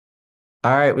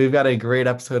All right, we've got a great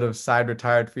episode of Side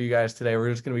Retired for you guys today.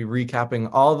 We're just going to be recapping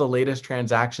all the latest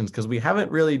transactions because we haven't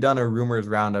really done a rumors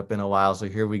roundup in a while. So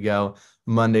here we go,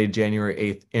 Monday, January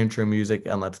 8th, intro music,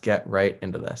 and let's get right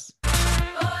into this.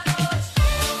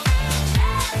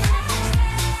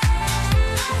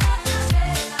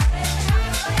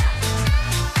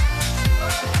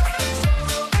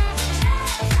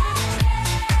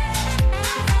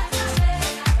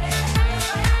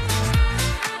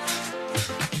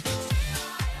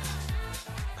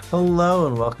 Hello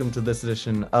and welcome to this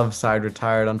edition of Side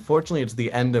Retired. Unfortunately, it's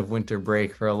the end of winter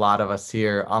break for a lot of us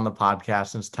here on the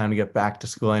podcast, and it's time to get back to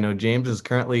school. I know James is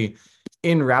currently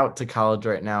en route to college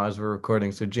right now as we're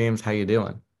recording. So, James, how you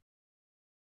doing?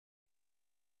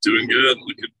 Doing good.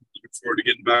 Looking forward to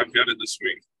getting back at it this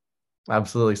week.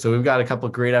 Absolutely. So we've got a couple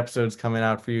great episodes coming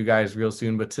out for you guys real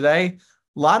soon. But today,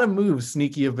 a lot of moves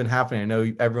sneaky have been happening. I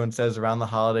know everyone says around the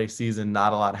holiday season,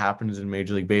 not a lot happens in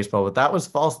Major League Baseball, but that was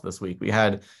false this week. We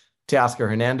had Teoscar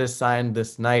Hernandez signed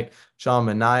this night. Sean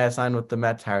Manaea signed with the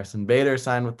Mets. Harrison Bader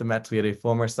signed with the Mets. We had a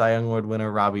former Cy Young Award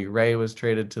winner, Robbie Ray, was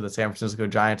traded to the San Francisco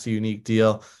Giants, a unique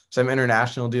deal. Some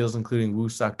international deals, including Woo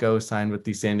Suk Go, signed with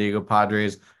the San Diego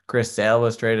Padres. Chris Sale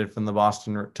was traded from the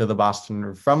Boston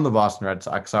Red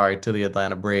Sox, sorry, to the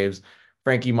Atlanta Braves.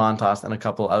 Frankie Montas and a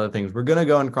couple other things. We're going to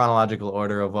go in chronological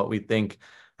order of what we think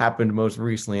happened most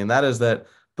recently, and that is that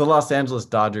the Los Angeles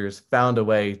Dodgers found a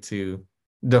way to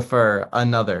defer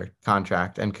another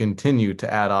contract and continue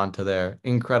to add on to their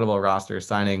incredible roster,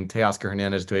 signing Teoscar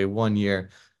Hernandez to a 1 year,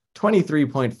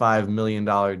 $23.5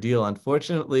 million deal.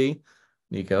 Unfortunately,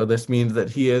 Nico, this means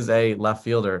that he is a left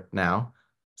fielder now.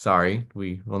 Sorry,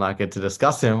 we will not get to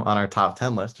discuss him on our top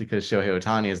 10 list because Shohei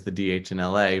Ohtani is the DH in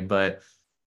LA, but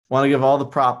want to give all the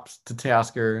props to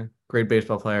Teoscar, great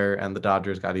baseball player, and the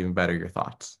Dodgers got even better. Your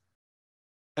thoughts?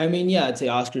 I mean, yeah, I'd say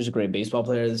Oscar's a great baseball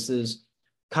player. This is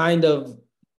kind of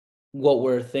what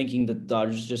we're thinking the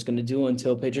Dodgers are just going to do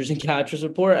until pitchers and catchers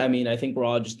report. I mean, I think we're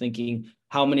all just thinking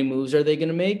how many moves are they going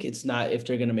to make? It's not if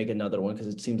they're going to make another one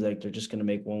because it seems like they're just going to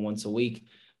make one once a week.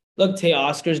 Look,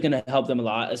 Teoscar is going to help them a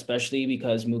lot, especially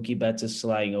because Mookie Betts is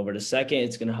sliding over to second.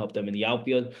 It's going to help them in the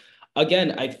outfield.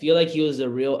 Again, I feel like he was a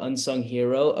real unsung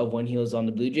hero of when he was on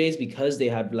the Blue Jays because they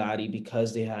had Vladdy,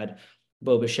 because they had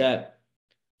Bo Bichette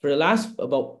for the last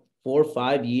about 4 or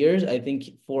 5 years. I think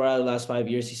 4 out of the last 5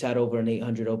 years, he's had over an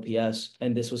 800 OPS,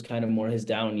 and this was kind of more his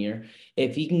down year.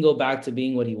 If he can go back to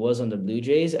being what he was on the Blue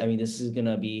Jays, I mean, this is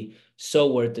gonna be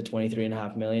so worth the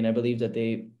 23.5 million. I believe that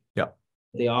Yeah.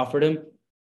 they offered him.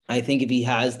 I think if he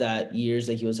has that years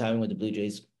that he was having with the Blue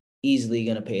Jays, easily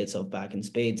gonna pay itself back in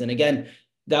spades. And again,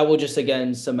 that will just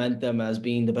again cement them as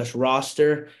being the best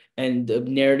roster, and the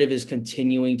narrative is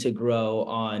continuing to grow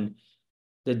on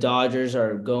the Dodgers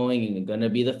are going and going to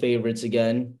be the favorites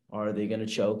again. Are they going to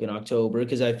choke in October?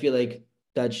 Because I feel like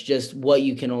that's just what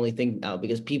you can only think now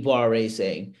because people are already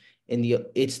saying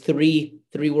it's three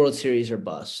World Series or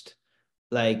bust.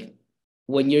 Like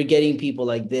when you're getting people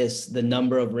like this, the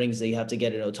number of rings that you have to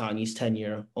get in Otani's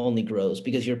tenure only grows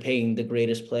because you're paying the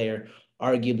greatest player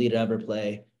arguably to ever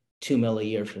play 2 mil a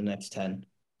year for the next 10.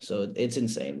 So it's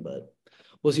insane, but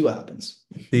we'll see what happens.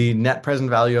 The net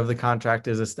present value of the contract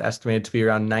is estimated to be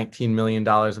around $19 million.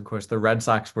 Of course, the Red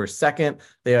Sox were second.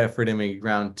 They offered him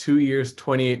around 2 years,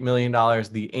 $28 million.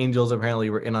 The Angels apparently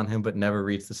were in on him, but never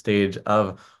reached the stage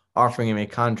of offering him a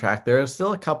contract. There are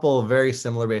still a couple of very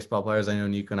similar baseball players. I know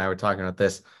Nico and I were talking about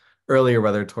this earlier,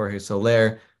 whether Jorge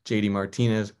Soler, JD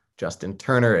Martinez, Justin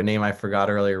Turner, a name I forgot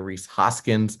earlier, Reese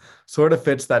Hoskins, sort of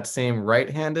fits that same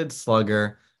right-handed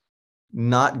slugger,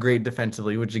 not great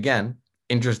defensively, which again,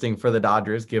 interesting for the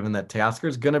Dodgers, given that Teoscar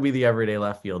is going to be the everyday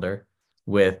left fielder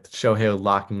with Shohei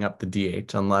locking up the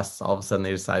DH, unless all of a sudden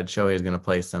they decide Shohei is going to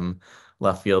play some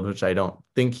left field, which I don't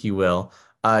think he will.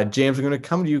 James, I'm going to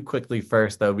come to you quickly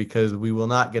first, though, because we will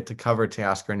not get to cover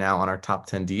Teoscar now on our top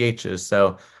 10 DHs.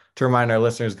 So to remind our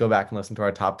listeners, go back and listen to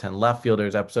our top 10 left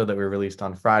fielders episode that we released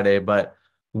on Friday. But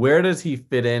where does he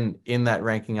fit in that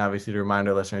ranking? Obviously, to remind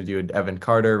our listeners, you had Evan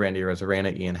Carter, Randy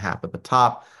Rosarena, Ian Happ at the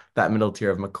top, that middle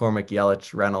tier of McCormick,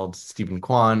 Yelich, Reynolds, Stephen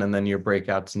Kwan, and then your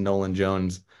breakouts, Nolan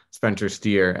Jones, Spencer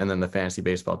Steer, and then the fantasy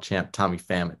baseball champ, Tommy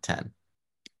Pham at 10.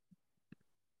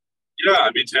 Yeah,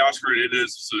 I mean, Teoscar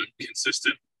is a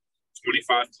consistent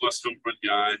 25 plus home run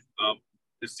guy.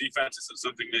 His defense isn't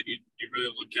something that you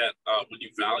really look at when you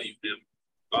value him.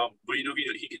 But,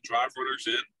 he can drive runners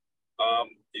in.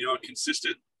 A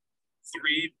consistent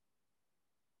 330,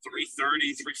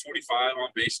 345 on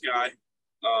base guy.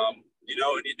 And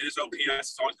his OPS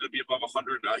is always going to be above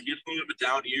 100. He had a little bit of a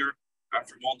down year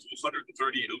after multiple 130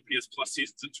 OPS plus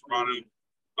seasons in Toronto.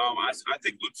 I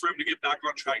think look for him to get back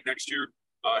on track next year.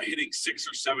 hitting 6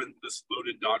 or 7 this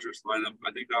loaded Dodgers lineup.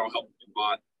 I think that'll help him a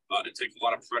lot and take a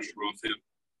lot of pressure off him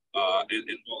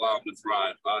and will allow him to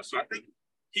thrive. So I think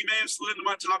he may have slid into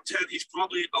my top 10. He's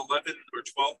probably 11 or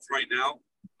 12th right now.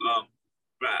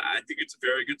 But I think it's a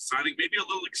very good signing. Maybe a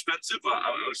little expensive.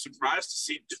 I was surprised to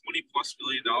see $20+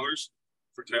 million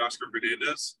for Teoscar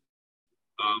Hernandez.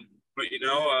 But you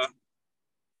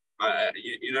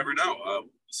never know. We'll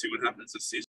see what happens this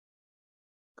season.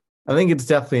 I think it's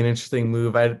definitely an interesting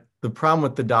move. The problem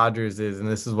with the Dodgers is, and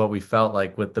this is what we felt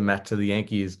like with the Mets to the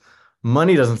Yankees,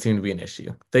 money doesn't seem to be an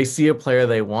issue. They see a player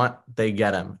they want, they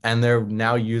get him. And they're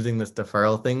now using this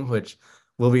deferral thing, which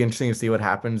will be interesting to see what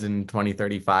happens in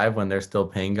 2035 when they're still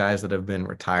paying guys that have been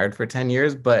retired for 10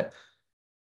 years. But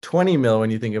 20 mil,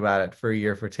 when you think about it, for a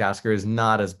year for Teoscar is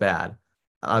not as bad.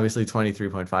 Obviously,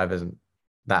 23.5 isn't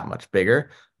that much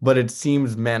bigger, but it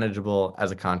seems manageable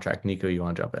as a contract. Nico, you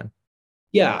want to jump in?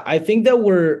 Yeah, I think that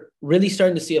we're really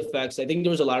starting to see effects. I think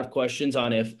there was a lot of questions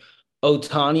on if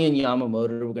Ohtani and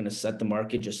Yamamoto were going to set the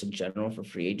market just in general for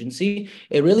free agency.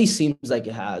 It really seems like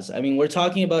it has. I mean, we're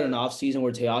talking about an offseason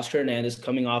where Teoscar Hernandez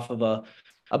coming off of a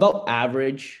about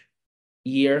average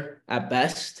year at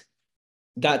best,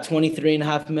 got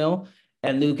 23.5 mil,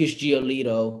 and Lucas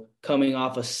Giolito coming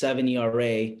off a 7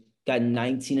 ERA, got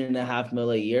 19.5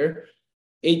 mil a year.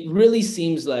 It really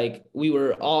seems like we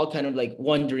were all kind of like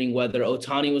wondering whether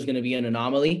Ohtani was going to be an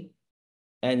anomaly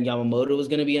and Yamamoto was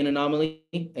going to be an anomaly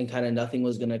and kind of nothing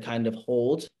was going to kind of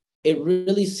hold. It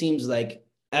really seems like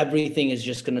everything is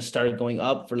just going to start going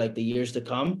up for like the years to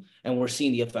come. And we're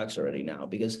seeing the effects already now,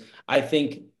 because I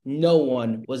think no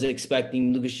one was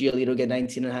expecting Lucas Giolito to get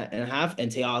 19.5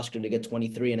 and Teoscar to get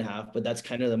 23.5, but that's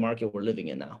kind of the market we're living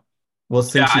in now. Well,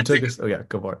 since you took us, oh yeah,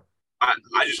 go for it. I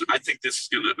think this is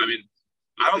gonna. I mean,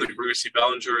 I don't think we're gonna see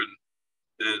Bellinger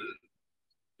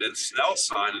and Snell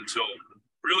sign until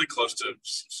really close to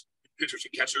pitchers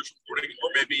and catchers reporting, or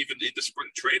maybe even into spring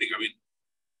trading. I mean,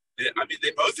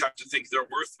 they both have to think they're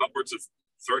worth upwards of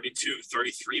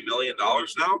 $32-33 million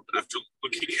now after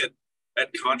looking at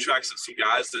contracts and some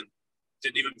guys that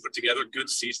didn't even put together good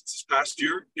seasons this past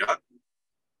year.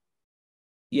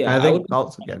 Yeah, I think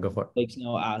also, yeah, go for it.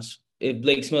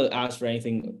 Blake Snell asked for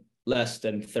anything less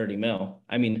than 30 mil.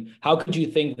 I mean, how could you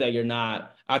think that you're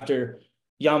not, after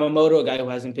Yamamoto, a guy who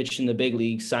hasn't pitched in the big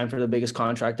league, signed for the biggest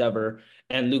contract ever,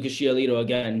 and Lucas Giolito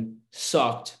again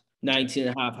sucked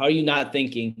 19.5. How are you not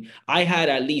thinking I had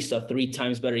at least a 3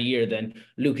 times better year than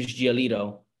Lucas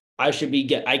Giolito? I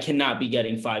cannot be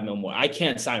getting 5 mil more. I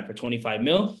can't sign for 25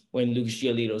 mil when Lucas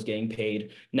Giolito is getting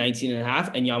paid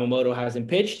 19.5 and Yamamoto hasn't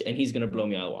pitched and he's going to blow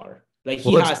me out of the water. Like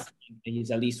he's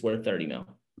at least worth 30 mil.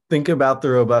 Think about the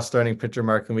robust starting pitcher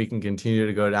market, and we can continue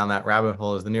to go down that rabbit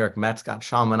hole as the New York Mets got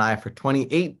Sean Manaea for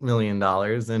 $28 million.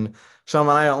 And Sean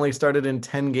Manaea only started in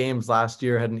 10 games last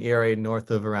year, had an ERA north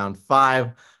of around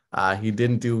 5. He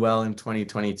didn't do well in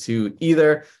 2022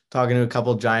 either. Talking to a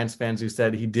couple Giants fans who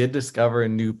said he did discover a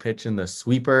new pitch in the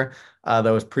sweeper that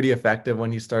was pretty effective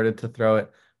when he started to throw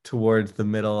it towards the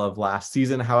middle of last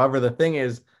season. However, the thing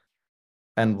is,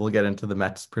 and we'll get into the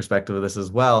Mets' perspective of this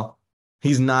as well,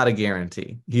 he's not a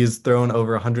guarantee. He has thrown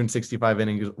over 165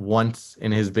 innings once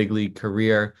in his big league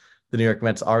career. The New York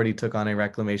Mets already took on a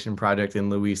reclamation project in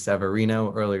Luis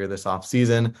Severino earlier this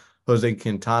offseason. Jose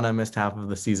Quintana missed half of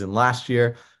the season last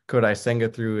year. Kodai Senga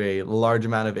threw a large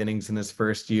amount of innings in his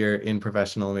first year in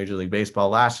professional Major League Baseball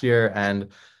last year. And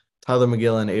Tyler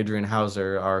McGill and Adrian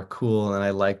Hauser are cool, and I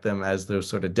like them as those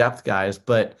sort of depth guys.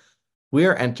 But we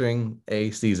are entering a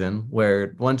season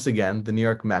where, once again, the New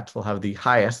York Mets will have the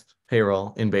highest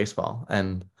payroll in baseball.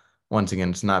 And once again,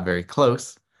 it's not very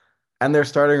close. And their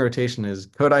starting rotation is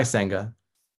Kodai Senga,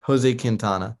 Jose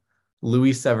Quintana,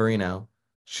 Luis Severino,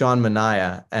 Sean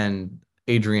Manaea, and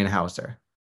Adrian Hauser.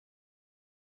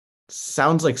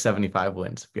 Sounds like 75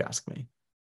 wins, if you ask me.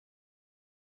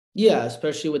 Yeah,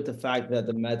 especially with the fact that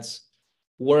the Mets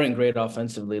weren't great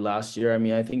offensively last year. I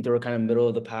mean, I think they were kind of middle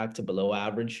of the pack to below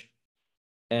average.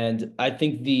 And I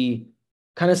think the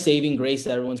kind of saving grace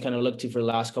that everyone's kind of looked to for the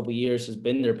last couple of years has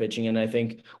been their pitching. And I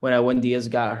think when Diaz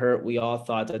got hurt, we all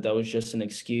thought that was just an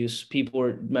excuse.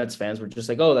 Mets fans were just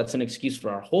like, oh, that's an excuse for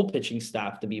our whole pitching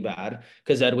staff to be bad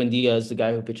because Edwin Diaz, the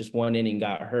guy who pitches 1 inning,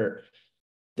 got hurt.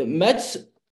 The Mets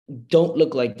don't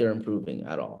look like they're improving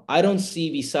at all. I don't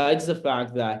see, besides the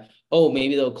fact that, oh,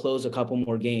 maybe they'll close a couple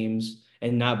more games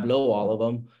and not blow all of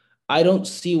them, I don't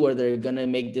see where they're going to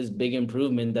make this big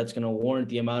improvement that's going to warrant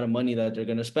the amount of money that they're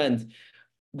going to spend.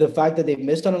 The fact that they've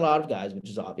missed on a lot of guys, which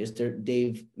is obvious.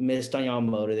 They've missed on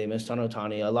Yamamoto. They missed on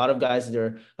Ohtani. A lot of guys that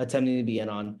they're attempting to be in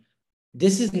on.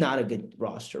 This is not a good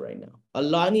roster right now. A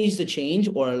lot needs to change,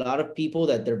 or a lot of people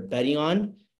that they're betting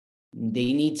on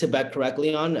they need to bet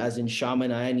correctly on, as in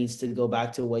Shaman Aya needs to go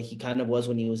back to what he kind of was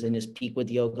when he was in his peak with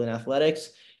the Oakland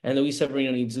Athletics. And Luis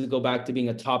Severino needs to go back to being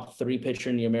a top 3 pitcher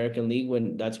in the American League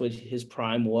when that's what his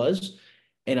prime was.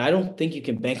 And I don't think you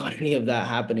can bank on any of that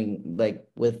happening like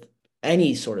with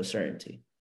any sort of certainty.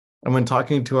 And when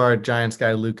talking to our Giants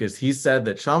guy, Lucas, he said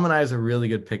that Sean Manaea is a really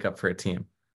good pickup for a team.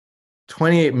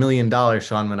 $28 million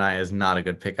Sean Manaea is not a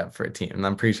good pickup for a team. And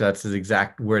I'm pretty sure that's his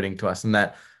exact wording to us. And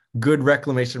that good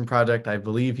reclamation project, I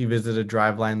believe he visited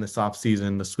Driveline this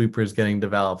offseason. The sweeper is getting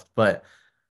developed. But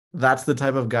that's the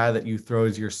type of guy that you throw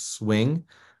as your swing,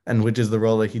 and which is the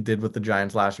role that he did with the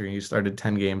Giants last year. He started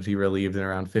 10 games. He relieved in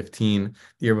around 15.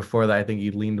 The year before that, I think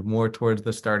he leaned more towards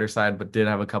the starter side, but did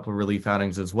have a couple of relief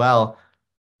outings as well.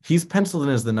 He's penciled in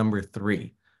as the number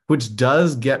 3, which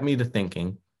does get me to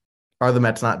thinking, are the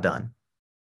Mets not done?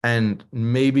 And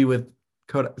maybe with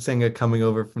Kota Senga coming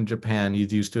over from Japan,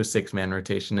 he's used to a 6-man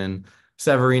rotation, and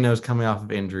Severino's coming off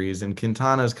of injuries, and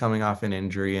Quintana's coming off an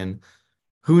injury, and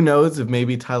who knows if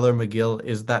maybe Tyler McGill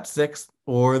is that 6th,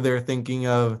 or they're thinking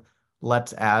of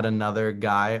let's add another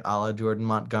guy a la Jordan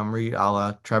Montgomery, a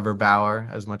la Trevor Bauer,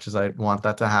 as much as I want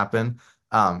that to happen.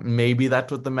 Maybe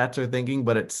that's what the Mets are thinking,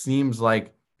 but it seems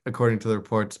like, according to the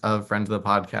reports of friends of the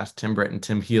podcast, Tim Britt and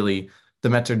Tim Healy, the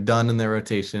Mets are done in their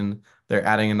rotation. They're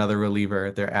adding another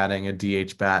reliever. They're adding a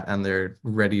DH bat, and they're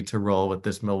ready to roll with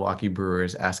this Milwaukee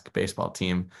Brewers-esque baseball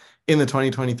team in the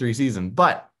 2023 season.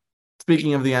 But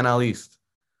speaking of the NL East,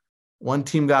 one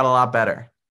team got a lot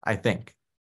better, I think.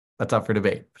 That's up for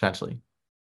debate, potentially.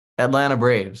 Atlanta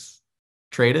Braves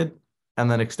traded and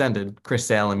then extended Chris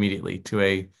Sale immediately to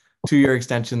a 2-year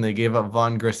extension. They gave up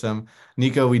Vaughn Grissom.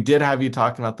 Nico, we did have you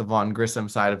talking about the Vaughn Grissom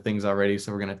side of things already,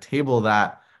 so we're going to table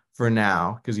that for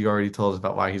now because you already told us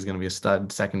about why he's going to be a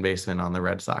stud second baseman on the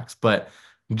Red Sox. But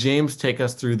James, take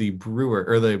us through the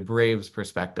Braves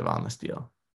perspective on this deal.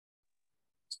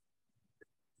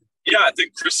 Yeah, I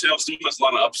think Chris Sale still has a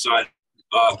lot of upside.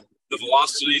 The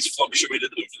velocity's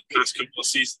fluctuated over the past couple of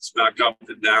seasons, back up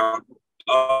and down.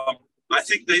 I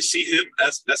think they see him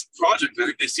as a project. I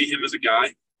think they see him as a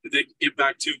guy that they can get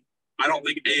back to. I don't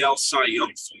think AL Cy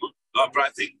Young form, but I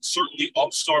think certainly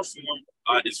All-Star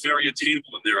form is very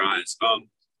attainable in their eyes.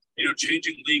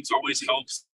 Changing leagues always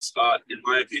helps. In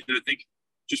my opinion, I think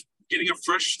just getting a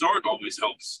fresh start always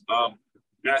helps.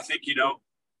 And I think,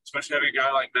 especially having a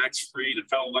guy like Max Fried, a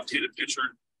fellow left-handed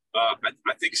pitcher, I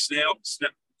think Sale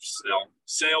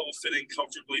will fit in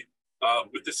comfortably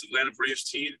with this Atlanta Braves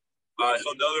team.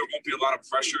 He'll know there won't be a lot of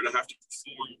pressure to have to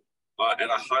perform at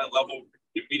a high level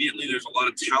immediately. There's a lot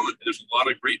of talent. There's a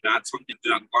lot of great bats on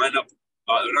that lineup.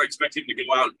 They're not expecting him to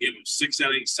go out and give him 6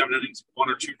 innings, 7 innings, 1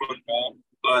 or 2 run ball.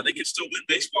 They can still win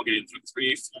baseball games with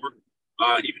 3,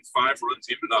 4, even 5 runs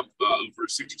even up over a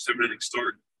 6 or 7 inning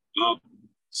start.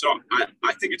 So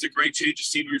I think it's a great change of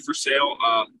scenery for Sale.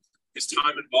 His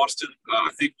time in Boston,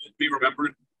 I think, will be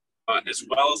remembered as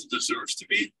well as it deserves to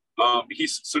be.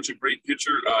 He's such a great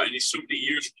pitcher, and he's so many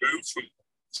years removed from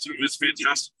some of his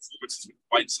fantastic performances with the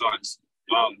White Sox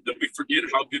that we forget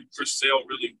how good Chris Sale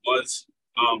really was.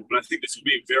 But I think this will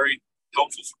be very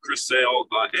helpful for Chris Sale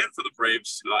and for the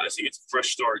Braves as he gets a fresh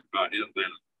start in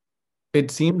Atlanta. It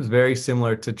seems very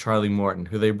similar to Charlie Morton,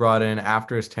 who they brought in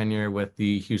after his tenure with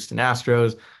the Houston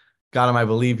Astros. Got him, I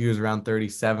believe he was around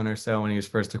 37 or so when he was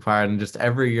first acquired. And just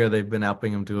every year they've been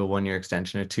helping him do a 1-year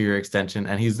extension, a 2-year extension.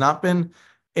 And he's not been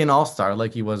an all-star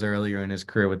like he was earlier in his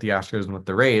career with the Astros and with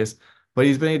the Rays, but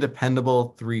he's been a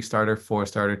dependable 3-starter,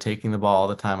 4-starter, taking the ball all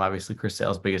the time. Obviously, Chris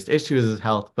Sale's biggest issue is his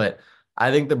health, but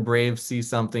I think the Braves see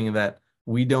something that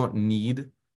we don't need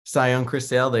Cy Young Chris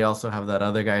Sale. They also have that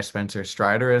other guy, Spencer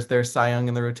Strider, as their Cy Young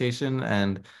in the rotation,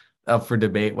 and up for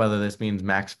debate whether this means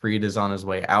Max Fried is on his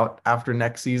way out after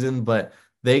next season, but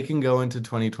they can go into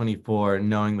 2024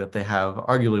 knowing that they have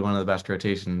arguably one of the best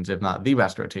rotations, if not the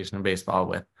best rotation in baseball,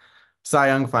 with Cy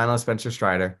Young finalist Spencer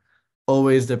Strider,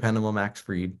 always dependable Max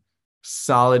Fried,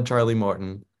 solid Charlie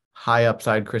Morton, high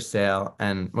upside Chris Sale,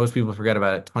 and most people forget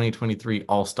about it, 2023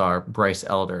 All-Star Bryce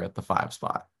Elder at the 5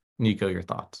 spot. Nico, your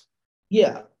thoughts?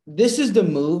 Yeah, this is the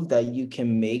move that you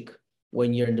can make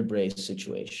when you're in the Braves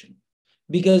situation.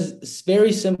 Because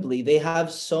very simply, they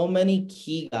have so many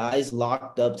key guys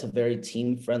locked up to very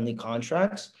team-friendly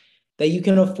contracts that you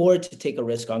can afford to take a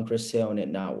risk on Chris Sale and it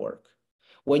not work.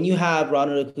 When you have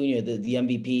Ronald Acuna, the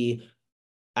MVP,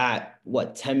 at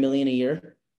what, $10 million a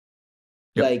year?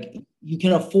 Yep. Like, you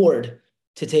can afford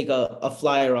to take a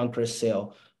flyer on Chris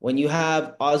Sale. When you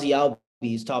have Ozzie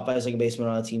Albies, top 5 second baseman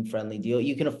on a team-friendly deal,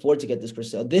 you can afford to get this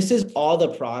Chris Sale. This is all the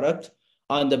product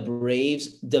on the Braves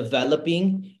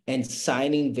developing and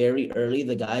signing very early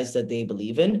the guys that they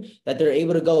believe in, that they're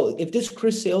able to go. If this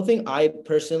Chris Sale thing, I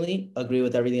personally agree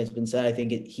with everything that's been said. I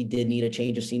think he did need a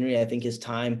change of scenery. I think his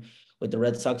time with the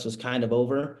Red Sox was kind of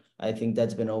over. I think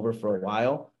that's been over for a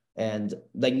while, and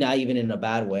like not even in a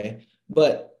bad way.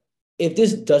 But if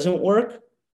this doesn't work,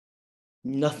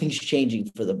 nothing's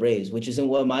changing for the Braves, which is in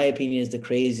what my opinion is the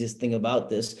craziest thing about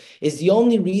this. Is the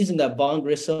only reason that Vaughn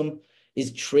Grissom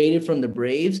is traded from the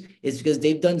Braves is because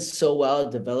they've done so well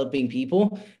at developing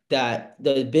people that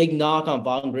the big knock on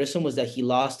Vaughn Grissom was that he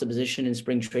lost the position in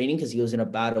spring training because he was in a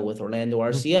battle with Orlando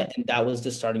Arcia, and that was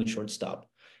the starting shortstop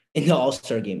in the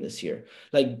All-Star game this year.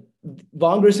 Like,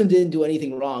 Vaughn Grissom didn't do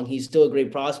anything wrong. He's still a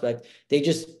great prospect. They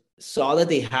just saw that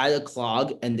they had a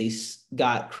clog and they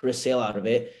got Chris Sale out of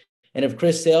it. And if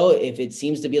Chris Sale, if it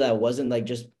seems to be that it wasn't like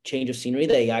just change of scenery,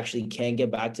 that he actually can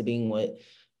get back to being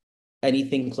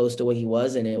anything close to what he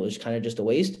was, and it was kind of just a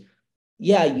waste.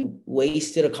 Yeah, you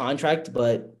wasted a contract,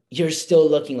 but you're still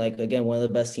looking like, again, one of the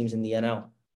best teams in the NL.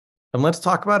 And let's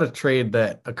talk about a trade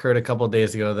that occurred a couple of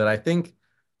days ago that I think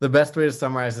the best way to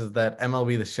summarize is that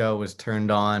MLB The Show was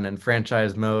turned on and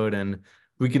franchise mode, and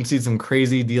we can see some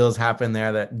crazy deals happen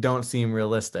there that don't seem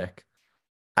realistic.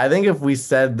 I think if we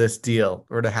said this deal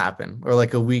were to happen, or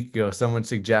like a week ago, someone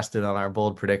suggested on our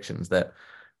bold predictions that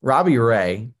Robbie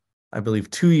Ray, I believe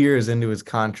 2 years into his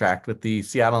contract with the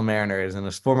Seattle Mariners and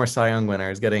his former Cy Young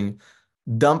winner, is getting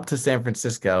dumped to San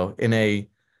Francisco in a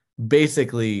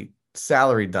basically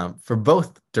salary dump for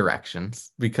both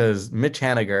directions because Mitch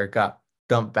Haniger got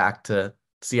dumped back to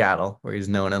Seattle, where he's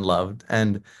known and loved,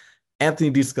 and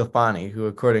Anthony DeSclafani, who,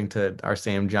 according to our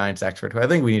same Giants expert, who I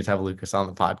think we need to have Lucas on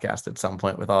the podcast at some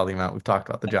point with all the amount we've talked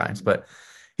about the Giants, but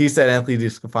he said Anthony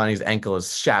DeSclafani's ankle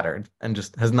is shattered and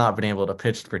just has not been able to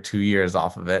pitch for 2 years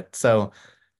off of it. So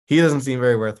he doesn't seem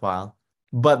very worthwhile.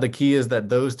 But the key is that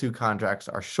those two contracts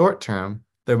are short-term.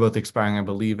 They're both expiring, I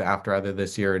believe, after either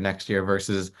this year or next year,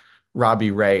 versus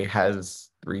Robbie Ray has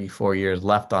 3-4 years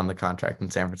left on the contract in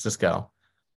San Francisco.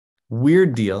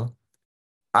 Weird deal.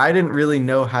 I didn't really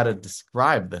know how to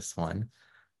describe this one,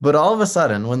 but all of a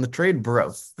sudden, when the trade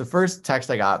broke, the first text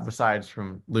I got, besides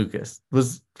from Lucas,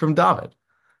 was from David,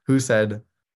 who said,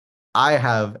 I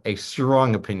have a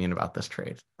strong opinion about this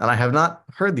trade. And I have not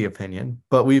heard the opinion,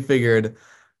 but we figured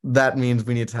that means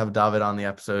we need to have David on the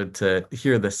episode to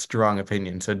hear this strong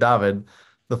opinion. So David,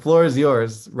 the floor is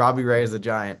yours. Robbie Ray is a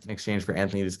Giant in exchange for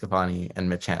Anthony DeSclafani and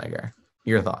Mitch Haniger.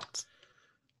 Your thoughts?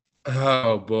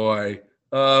 Oh, boy.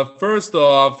 First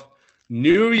off,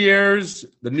 the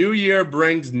new year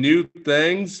brings new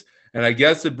things, and I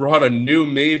guess it brought a new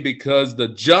me because the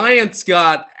Giants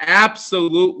got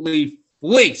absolutely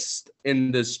fleeced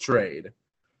in this trade.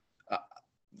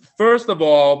 First of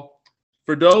all,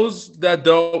 for those that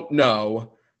don't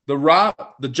know,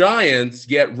 the Giants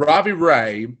get Robbie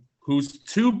Ray, whose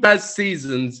two best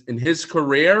seasons in his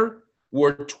career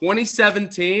were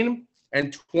 2017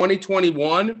 and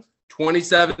 2021.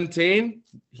 2017,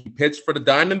 he pitched for the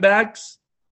Diamondbacks,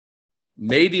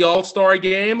 made the All-Star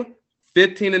game,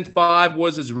 15-5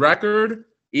 was his record.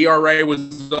 ERA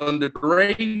was under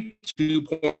 3,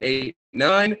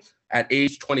 2.89 at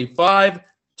age 25,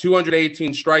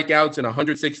 218 strikeouts in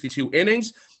 162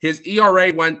 innings. His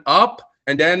ERA went up,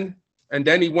 and then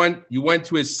you went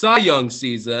to his Cy Young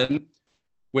season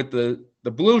with the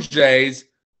Blue Jays,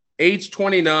 age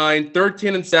 29,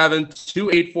 13-7,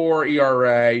 2.84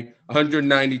 ERA,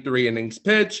 193 innings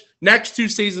pitched. Next 2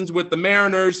 seasons with the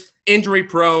Mariners, injury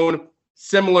prone,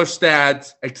 similar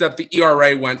stats, except the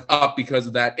ERA went up because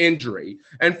of that injury.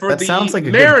 And for the sounds like a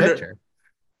Mariners, good pitcher.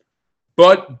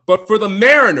 But for the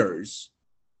Mariners,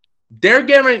 they're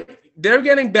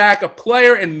getting back a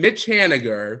player in Mitch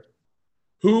Haniger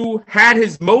who had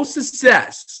his most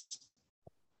success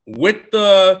with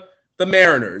the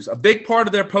Mariners, a big part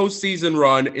of their postseason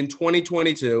run in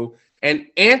 2022, and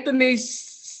Anthony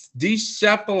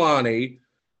DeSclafani,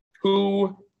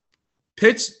 who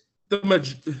pitched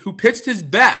his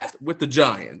best with the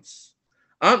Giants.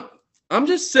 I'm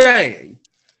just saying,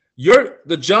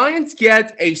 the Giants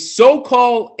get a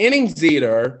so-called innings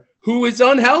eater who is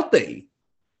unhealthy,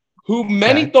 who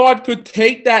many thought could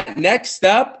take that next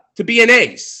step to be an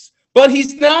ace, but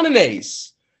he's not an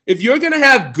ace. If you're going to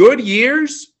have good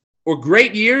years or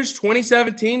great years,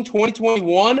 2017,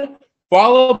 2021,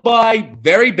 followed by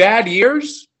very bad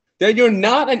years, then you're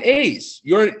not an ace.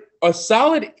 You're a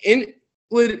solid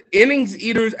innings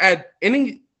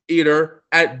eater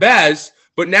at best,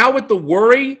 but now with the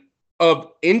worry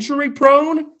of injury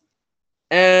prone,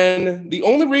 and the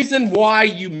only reason why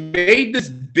you made this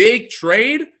big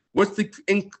trade was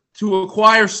to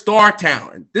acquire star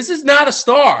talent. This is not a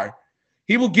star.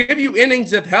 He will give you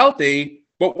innings if healthy,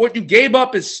 but what you gave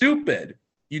up is stupid.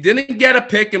 You didn't get a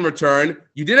pick in return.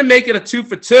 You didn't make it a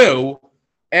 2-for-2.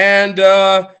 And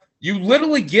you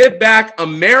literally give back a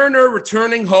Mariner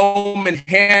returning home in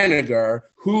Haniger,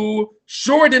 who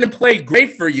sure didn't play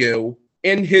great for you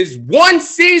in his one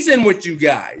season with you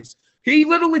guys. He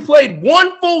literally played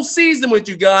one full season with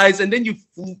you guys, and then you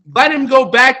let him go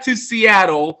back to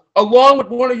Seattle along with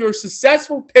one of your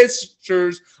successful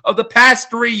pitchers of the past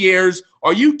 3 years.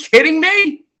 Are you kidding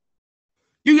me?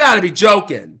 You got to be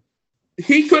joking.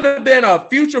 He could have been a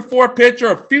future 4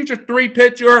 pitcher, a future 3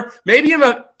 pitcher, maybe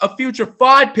even a future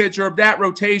 5 pitcher of that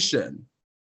rotation.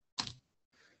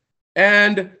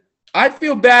 And I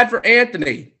feel bad for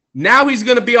Anthony. Now he's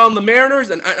going to be on the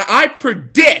Mariners, and I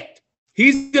predict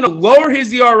he's going to lower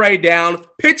his ERA down,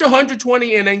 pitch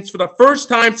 120 innings for the first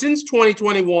time since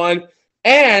 2021,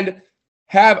 and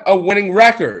have a winning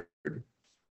record.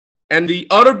 And the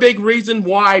other big reason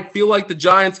why I feel like the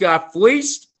Giants got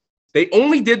fleeced, they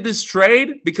only did this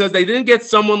trade because they didn't get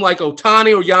someone like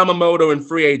Ohtani or Yamamoto in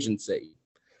free agency.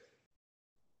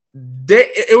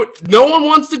 No one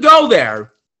wants to go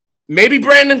there. Maybe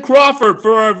Brandon Crawford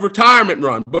for a retirement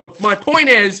run. But my point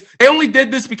is, they only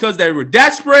did this because they were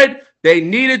desperate, they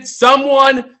needed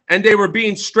someone, and they were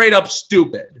being straight up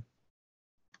stupid.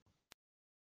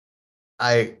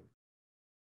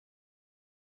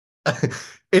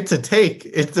 It's a take.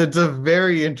 It's a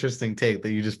very interesting take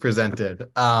that you just presented.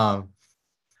 I'm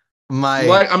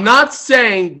not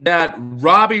saying that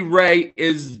Robbie Ray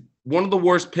is one of the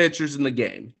worst pitchers in the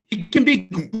game. He can be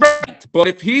great, but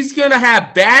if he's going to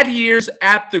have bad years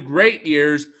after great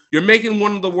years, you're making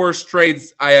one of the worst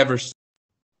trades I ever seen.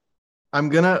 I'm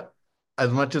going to,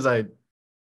 as much as I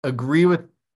agree with,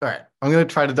 all right, I'm going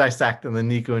to try to dissect, and then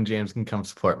Nico and James can come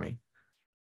support me.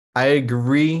 I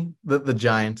agree that the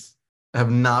Giants have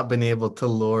not been able to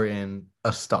lure in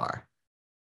a star.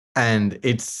 And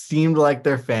it seemed like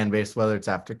their fan base, whether it's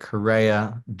after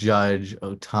Correa, Judge,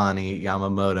 Ohtani,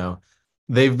 Yamamoto,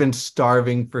 they've been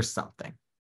starving for something.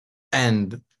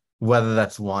 And whether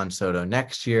that's Juan Soto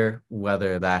next year,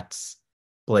 whether that's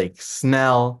Blake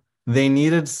Snell, they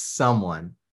needed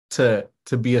someone to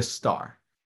be a star.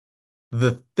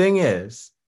 The thing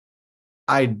is,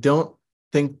 I don't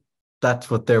think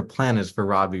that's what their plan is for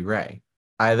Robbie Ray.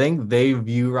 I think they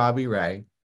view Robbie Ray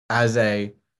as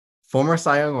a former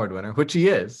Cy Young Award winner, which he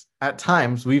is. At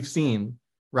times, we've seen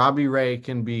Robbie Ray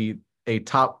can be a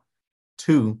top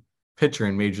 2 pitcher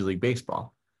in Major League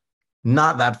Baseball.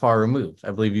 Not that far removed.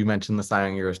 I believe you mentioned the Cy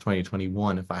Young year was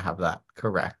 2021, if I have that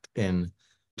correct, in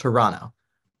Toronto,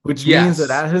 which means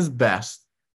that at his best,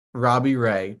 Robbie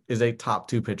Ray is a top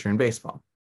 2 pitcher in baseball.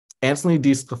 Anthony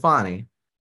DeSclafani,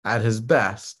 at his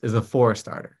best, is a 4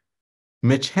 starter.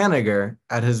 Mitch Haniger,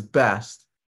 at his best,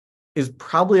 is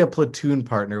probably a platoon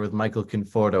partner with Michael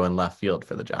Conforto in left field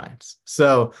for the Giants.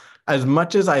 So as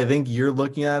much as I think you're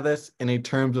looking at this in a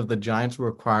terms of the Giants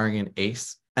requiring an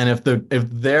ace, and if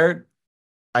their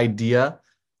idea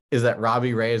is that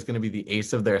Robbie Ray is going to be the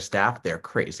ace of their staff, they're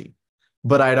crazy.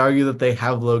 But I'd argue that they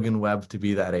have Logan Webb to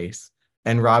be that ace.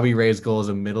 And Robbie Ray's goal is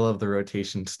a middle of the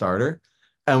rotation starter.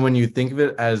 And when you think of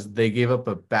it as they gave up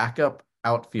a backup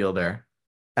outfielder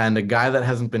and a guy that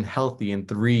hasn't been healthy in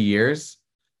 3 years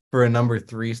for a number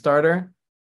 3 starter,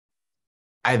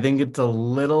 I think it's a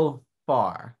little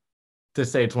far to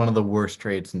say it's one of the worst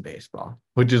trades in baseball,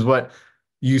 which is what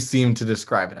you seem to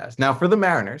describe it as. Now, for the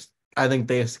Mariners, I think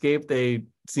they escaped a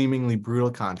seemingly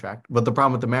brutal contract. But the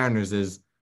problem with the Mariners is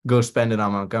go spend it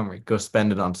on Montgomery, go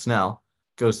spend it on Snell,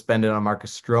 go spend it on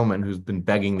Marcus Stroman, who's been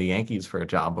begging the Yankees for a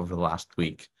job over the last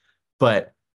week.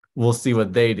 But we'll see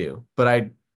what they do. But I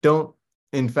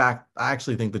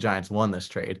actually think the Giants won this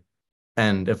trade.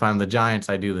 And if I'm the Giants,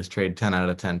 I do this trade 10 out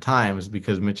of 10 times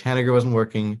because Mitch Haniger wasn't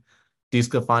working.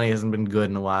 DeSclafani hasn't been good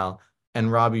in a while.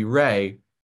 And Robbie Ray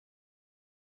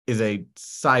is a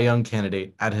Cy Young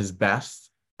candidate at his best.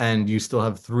 And you still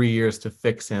have 3 years to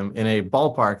fix him in a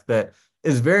ballpark that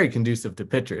is very conducive to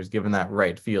pitchers, given that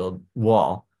right field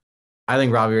wall. I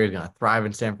think Robbie Ray is going to thrive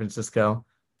in San Francisco.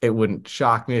 It wouldn't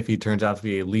shock me if he turns out to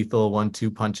be a lethal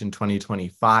 1-2 punch in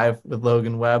 2025 with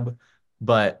Logan Webb.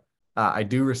 But I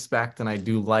do respect and I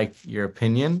do like your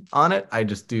opinion on it. I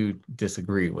just do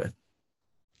disagree with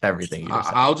everything you just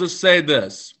said. I'll just say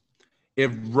this.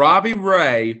 If Robbie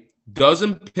Ray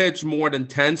doesn't pitch more than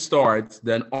 10 starts,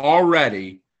 then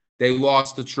already they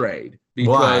lost the trade.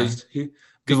 Because why?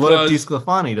 Because what if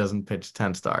DeSclafani doesn't pitch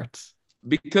 10 starts?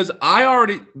 Because I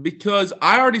already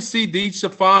see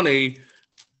DeSclafani.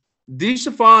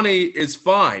 DeSclafani is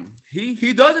fine.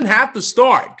 He doesn't have to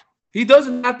start. He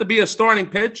doesn't have to be a starting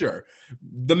pitcher.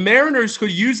 The Mariners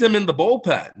could use him in the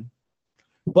bullpen.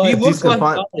 But looks like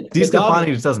DeSclafani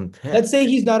just doesn't pitch. let's say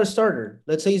he's not a starter.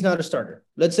 Let's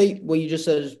say what you just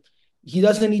said is he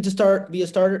doesn't need to be a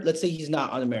starter. Let's say he's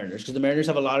not on the Mariners because the Mariners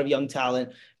have a lot of young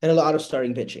talent and a lot of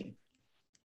starting pitching.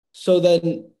 So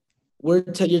then you're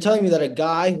telling me that a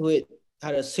guy who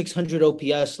had a 600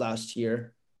 OPS last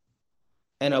year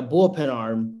and a bullpen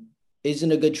arm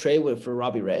isn't a good trade for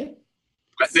Robbie Ray?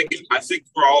 I think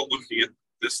we're all looking at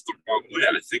this the wrong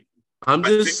way. I'm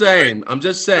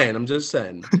just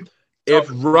saying. If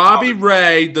Robbie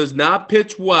Ray does not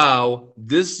pitch well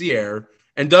this year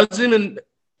and doesn't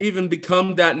even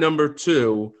become that number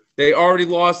 2, they already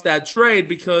lost that trade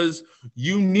because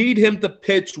you need him to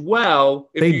pitch well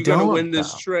if you're going to win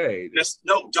this trade. Yes,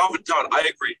 no, David,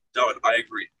 I agree. David, I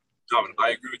agree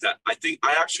with that.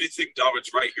 I actually think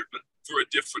David's right here, but for a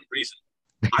different reason.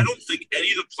 I don't think any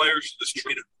of the players in this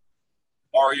trade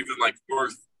are even like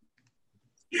worth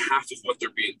half of what they're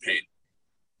being paid.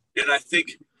 And I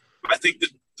think that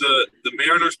the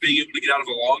Mariners being able to get out of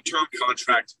a long-term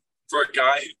contract for a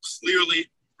guy who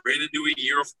clearly ran into a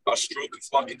year of a stroke of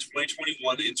luck in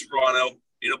 2021 in Toronto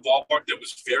in a ballpark that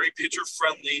was very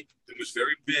pitcher-friendly, that was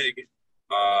very big.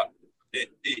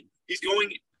 He's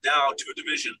going now to a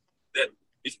division that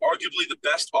is arguably the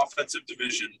best offensive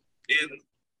division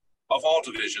of all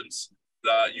divisions.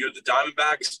 You have the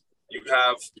Diamondbacks, you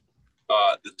have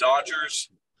the Dodgers,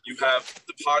 you have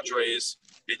the Padres,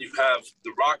 and you have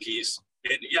the Rockies.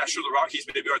 And yeah, sure, the Rockies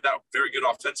maybe aren't that very good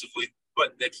offensively,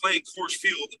 but they play in Coors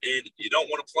Field, and you don't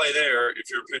want to play there if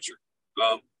you're a pitcher.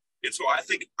 And so I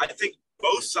think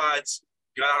both sides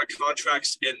got out of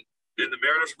contracts, and the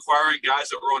Mariners acquiring guys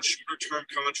that were on shorter-term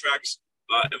contracts.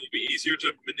 It will be easier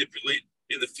to manipulate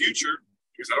in the future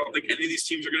because I don't think any of these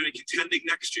teams are going to be contending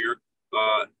next year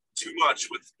too much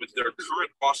with their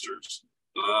current rosters.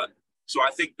 So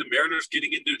I think the Mariners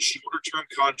getting into shorter-term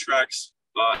contracts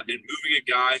and moving a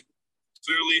guy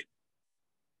clearly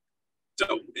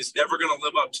is never going to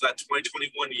live up to that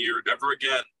 2021 year ever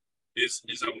again is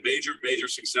a major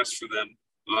success for them.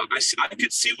 I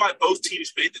could see why both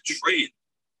teams made the trade,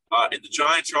 and the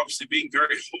Giants are obviously being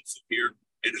very hopeful here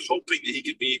and hoping that he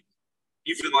could be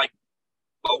even like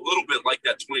a little bit like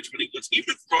that 2020.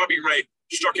 Even if Robbie Ray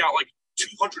struck out like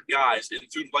 200 guys and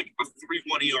threw like a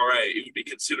 3.1 ERA, it would be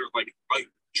considered like a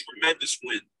tremendous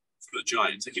win for the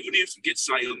Giants. Like he wouldn't even get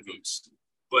Cy Young votes.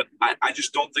 But I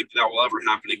just don't think that will ever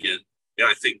happen again. And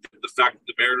I think that the fact that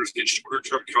the Mariners get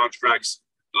shorter-term contracts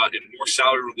and more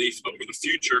salary relief over the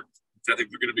future, I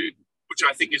think they're going to be, which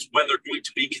I think is when they're going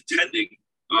to be contending.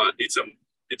 It's a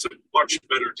much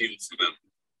better deal for them.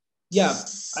 Yeah,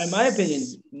 in my opinion,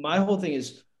 my whole thing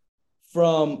is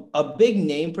from a big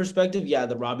name perspective. Yeah,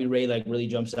 the Robbie Ray like really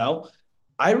jumps out.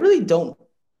 I really don't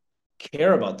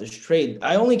care about this trade.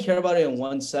 I only care about it in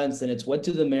one sense, and it's what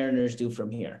do the Mariners do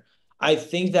from here? I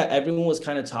think that everyone was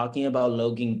kind of talking about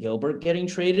Logan Gilbert getting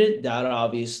traded. That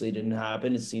obviously didn't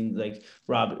happen. It seemed like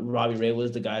Robbie Ray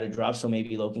was the guy to drop, so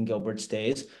maybe Logan Gilbert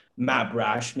stays. Matt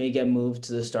Brash may get moved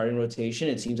to the starting rotation.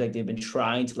 It seems like they've been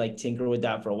trying to like tinker with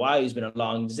that for a while. He's been a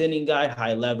long inning guy,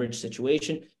 high leverage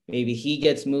situation. Maybe he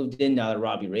gets moved in now that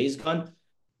Robbie Ray's gone.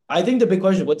 I think the big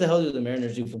question is what the hell do the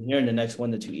Mariners do from here in the next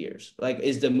 1 to 2 years? Like,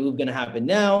 is the move going to happen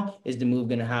now? Is the move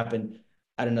going to happen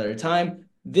at another time?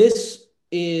 This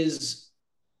is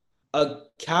a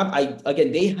cap.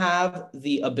 They have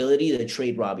the ability to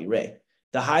trade Robbie Ray.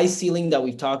 The high ceiling that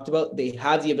we've talked about, they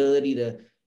have the ability to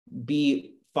be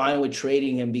fine with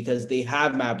trading him because they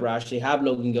have Matt Brash, they have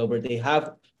Logan Gilbert, they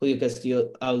have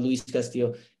Luis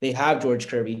Castillo, they have George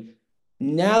Kirby.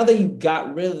 Now that you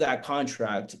got rid of that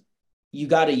contract, you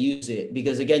got to use it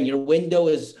because, again, your window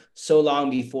is so long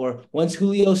before once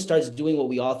Julio starts doing what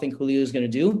we all think Julio is going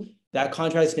to do, that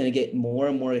contract is going to get more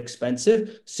and more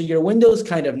expensive. So your window is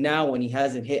kind of now when he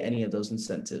hasn't hit any of those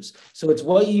incentives. So it's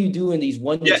what you do in these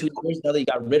 1 to 2 years now that you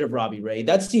got rid of Robbie Ray.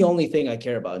 That's the only thing I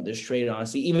care about in this trade,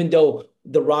 honestly, even though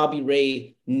the Robbie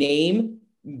Ray name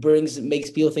makes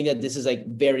people think that this is like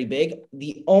very big.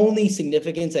 The only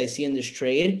significance I see in this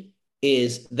trade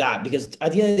is that because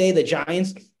at the end of the day, the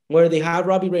Giants, whether they have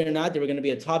Robbie Ray or not, they were going to be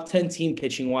a top 10 team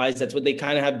pitching wise. That's what they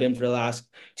kind of have been for the last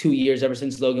 2 years, ever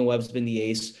since Logan Webb's been the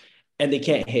ace. And they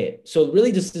can't hit. So it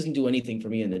really just doesn't do anything for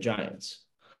me in the Giants.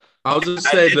 I'll just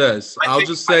say this. I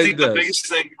think the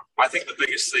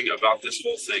biggest thing about this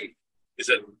whole thing is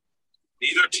that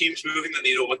neither team's moving the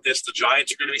needle with this. The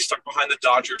Giants are going to be stuck behind the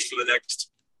Dodgers for the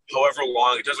next however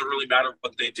long. It doesn't really matter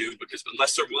what they do because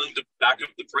unless they're willing to back up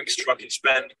the Brinks truck and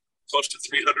spend close to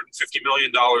 $350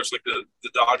 million like the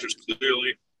Dodgers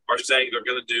clearly are saying they're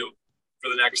going to do for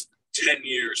the next 10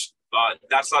 years,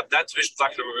 that division's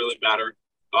not going to really matter.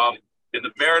 And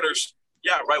the Mariners,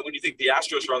 Yeah, right. When you think the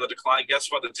Astros are on the decline,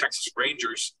 guess what? The Texas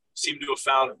Rangers seem to have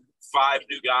found 5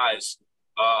 new guys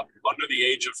under the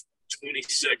age of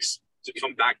 26 to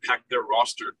come backpack their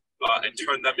roster and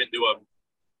turn them into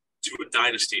a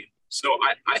dynasty. So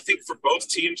I think for both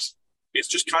teams, it's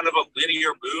just kind of a linear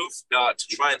move to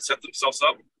try and set themselves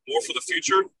up more for the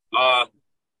future.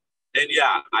 And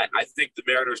yeah, I think the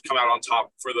Mariners come out on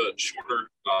top for the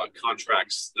shorter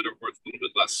contracts that are worth a little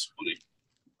bit less money.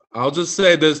 I'll just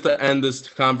say this to end this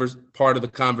part of the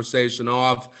conversation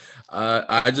off.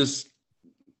 I just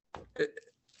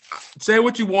say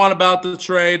what you want about the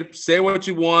trade. Say what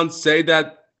you want. Say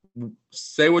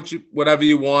whatever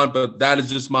you want, but that is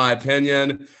just my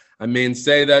opinion. I mean,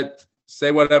 say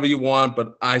whatever you want,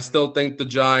 but I still think the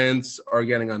Giants are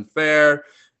getting unfair,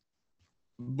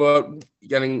 but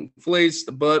getting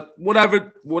fleeced. But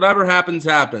whatever happens,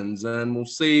 and we'll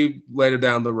see later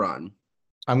down the run.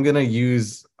 I'm going to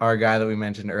use our guy that we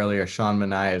mentioned earlier, Sean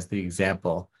Manaea, as the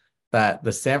example that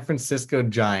the San Francisco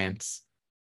Giants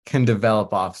can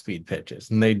develop off-speed pitches.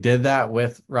 And they did that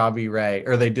with Robbie Ray,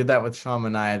 or they did that with Sean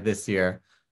Manaea this year.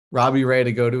 Robbie Ray,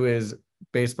 to go to his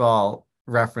baseball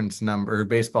reference number,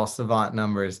 baseball savant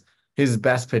numbers, his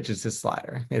best pitch is his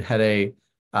slider. It had a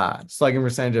slugging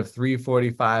percentage of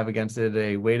 345 against it,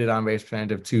 a weighted on-base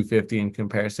percentage of 250 in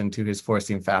comparison to his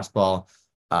four-seam fastball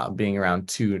being around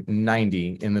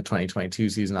 290 in the 2022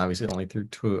 season, obviously only through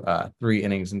 3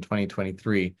 innings in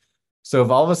 2023. So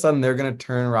if all of a sudden they're going to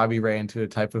turn Robbie Ray into a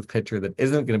type of pitcher that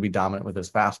isn't going to be dominant with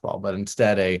his fastball, but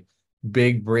instead a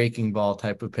big breaking ball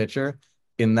type of pitcher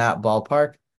in that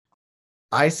ballpark,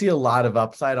 I see a lot of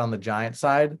upside on the Giant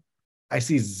side. I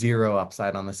see zero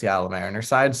upside on the Seattle Mariners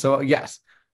side. So yes,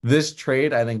 this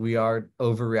trade, I think we are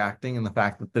overreacting in the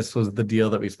fact that this was the deal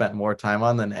that we spent more time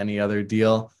on than any other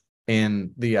deal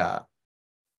in the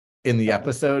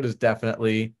episode is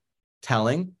definitely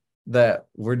telling that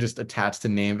we're just attached to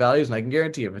name values. And I can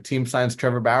guarantee if a team signs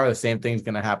Trevor Bauer, the same thing's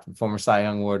going to happen. Former Cy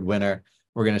Young Award winner.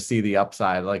 We're going to see the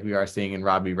upside like we are seeing in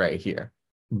Robbie Ray here.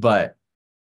 But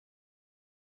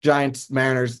Giants,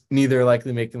 Mariners, neither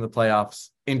likely making the playoffs.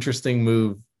 Interesting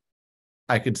move.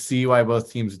 I could see why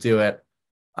both teams do it.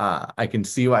 I can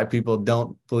see why people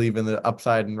don't believe in the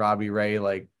upside in Robbie Ray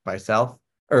like myself,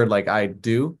 or like I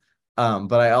do.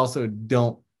 But I also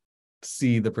don't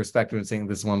see the perspective of saying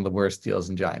this is one of the worst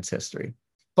deals in Giants history.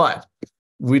 But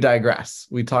we digress.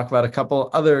 We talk about a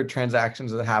couple other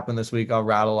transactions that happened this week. I'll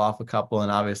rattle off a couple,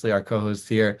 and obviously our co-hosts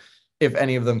here, if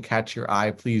any of them catch your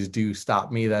eye, please do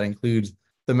stop me. That includes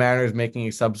the Mariners making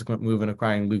a subsequent move and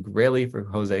acquiring Luke Raley for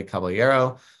Jose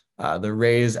Caballero. The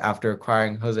Rays, after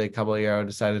acquiring Jose Caballero,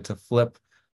 decided to flip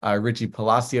Richie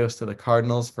Palacios to the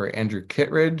Cardinals for Andrew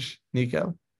Kittredge.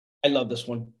 Nico? I love this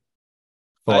one.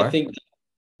 For? I think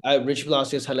Richie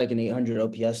Palacios had like an 800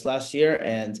 OPS last year.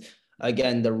 And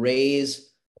again, the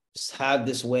Rays have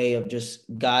this way of just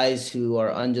guys who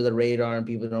are under the radar and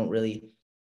people don't really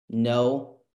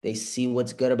know. They see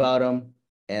what's good about them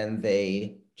and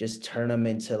they just turn them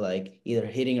into like either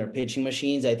hitting or pitching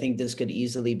machines. I think this could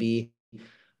easily be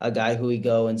a guy who we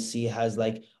go and see has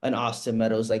like an Austin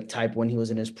Meadows like type when he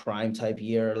was in his prime type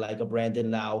year, like a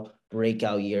Brandon Lau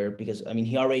breakout year, because I mean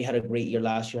he already had a great year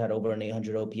last year, had over an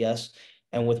 800 OPS.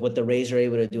 And with what the Rays are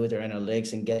able to do with their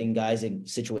analytics and getting guys in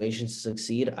situations to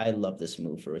succeed, I love this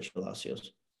move for Rich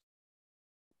Palacios.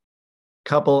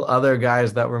 Couple other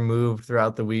guys that were moved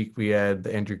throughout the week. We had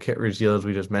the Andrew Kittredge deal, as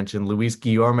we just mentioned. Luis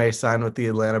Guillorme signed with the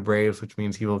Atlanta Braves, which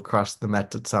means he will crush the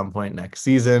Mets at some point next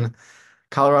season.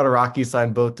 Colorado Rockies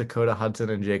signed both Dakota Hudson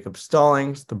and Jacob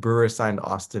Stallings. The Brewers signed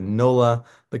Austin Nola.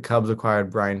 The Cubs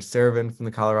acquired Brian Serven from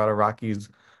the Colorado Rockies.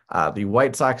 The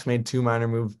White Sox made 2 minor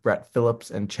moves, Brett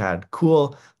Phillips and Chad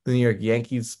Kuhl. The New York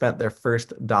Yankees spent their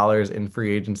first dollars in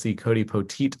free agency, Cody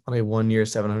Poteet, on a 1-year,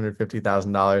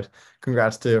 $750,000.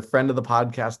 Congrats to a friend of the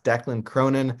podcast, Declan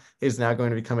Cronin, is now going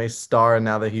to become a star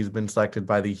now that he's been selected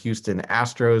by the Houston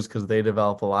Astros because they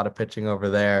develop a lot of pitching over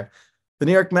there. The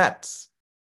New York Mets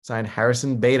signed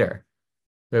Harrison Bader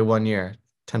to a 1-year,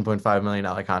 $10.5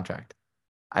 million contract.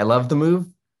 I love the move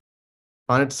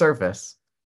on its surface.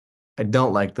 I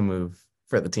don't like the move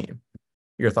for the team.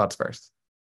 Your thoughts first.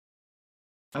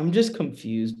 I'm just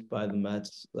confused by the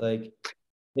Mets. Like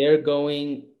they're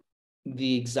going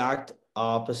the exact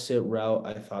opposite route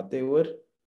I thought they would.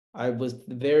 I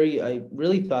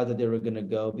really thought that they were going to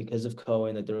go because of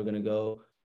Cohen, that they were going to go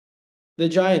the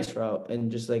Giants route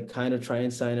and just like kind of try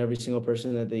and sign every single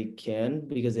person that they can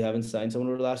because they haven't signed someone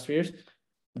over the last 3 years.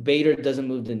 Bader doesn't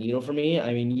move the needle for me.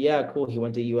 I mean, yeah, cool. He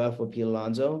went to UF with Pete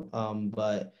Alonso.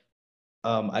 But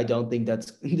I don't think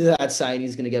that signing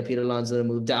is going to get Peter Alonso to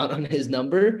move down on his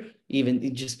number,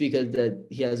 even just because that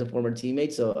he has a former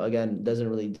teammate. So again, doesn't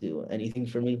really do anything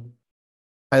for me.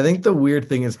 I think the weird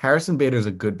thing is Harrison Bader's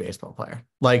a good baseball player.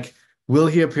 Like, will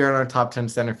he appear on our top 10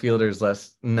 center fielders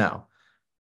list? No.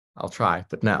 I'll try,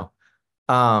 but no.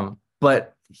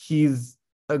 But he's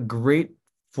a great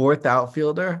fourth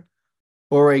outfielder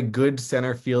or a good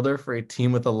center fielder for a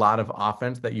team with a lot of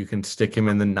offense that you can stick him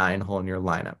in the 9 hole in your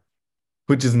lineup,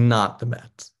 which is not the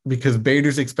Mets because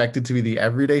Bader's expected to be the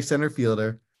everyday center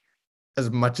fielder. As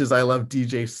much as I love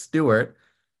DJ Stewart,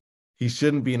 he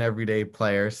shouldn't be an everyday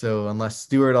player. So unless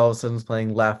Stewart all of a sudden is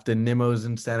playing left and Nimmo's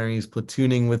in center, and he's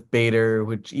platooning with Bader,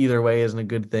 which either way isn't a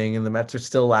good thing. And the Mets are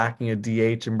still lacking a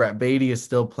DH, and Brett Beatty is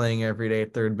still playing every day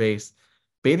at third base.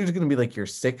 Bader's going to be like your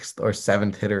sixth or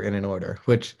seventh hitter in an order,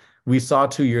 which we saw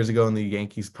 2 years ago in the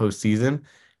Yankees postseason.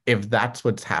 If that's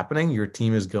what's happening, your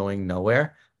team is going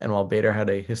nowhere. And while Bader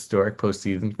had a historic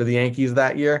postseason for the Yankees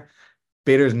that year,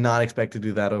 Bader's not expected to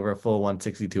do that over a full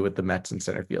 162 with the Mets in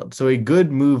center field. So a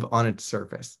good move on its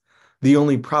surface. The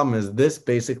only problem is this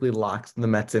basically locks the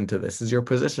Mets into this is your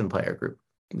position player group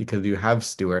because you have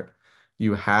Stewart,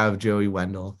 you have Joey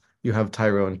Wendell, you have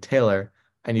Tyrone Taylor,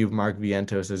 and you have Mark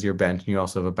Vientos as your bench, and you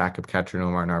also have a backup catcher in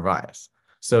Omar Narvaez.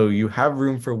 So you have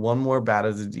room for one more bat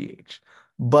as a DH.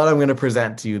 But I'm going to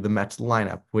present to you the Mets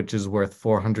lineup, which is worth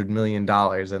 $400 million,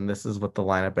 and this is what the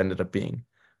lineup ended up being.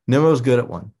 Nimmo's good at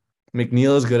one.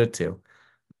 McNeil is good at two,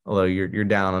 although you're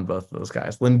down on both of those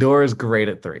guys. Lindor is great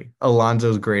at three.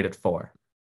 Alonso's great at four.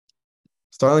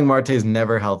 Starling Marte is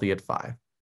never healthy at five.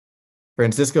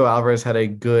 Francisco Alvarez had a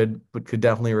good but could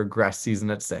definitely regress season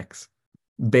at six.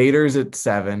 Bader's at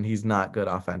seven. He's not good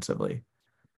offensively.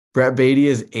 Brett Beatty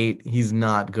is eight. He's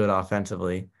not good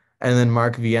offensively. And then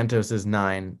Mark Vientos is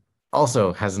nine.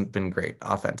 Also hasn't been great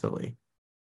offensively.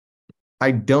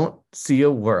 I don't see a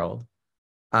world.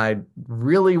 I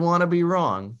really want to be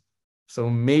wrong. So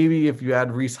maybe if you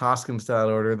add Rhys Hoskins to that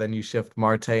order, then you shift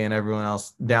Marte and everyone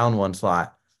else down one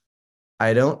slot.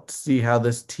 I don't see how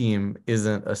this team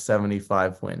isn't a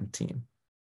 75-win team.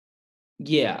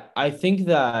 Yeah, I think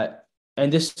that,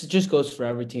 and this just goes for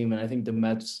every team, and I think the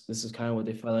Mets, this is kind of what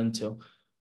they fell into.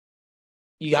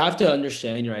 You have to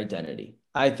understand your identity.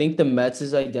 I think the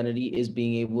Mets' identity is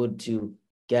being able to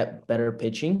get better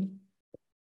pitching.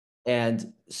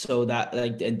 And so that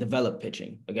and develop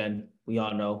pitching. Again, we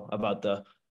all know about the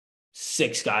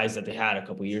 6 guys that they had a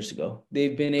couple years ago.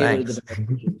 They've been able to develop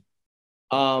pitching.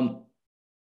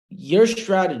 Your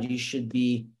strategy should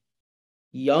be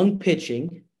young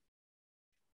pitching,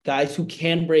 guys who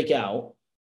can break out,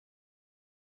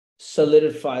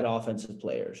 solidified offensive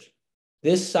players.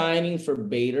 This signing for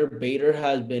Bader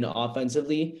has been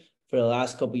offensively for the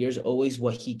last couple of years, always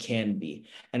what he can be.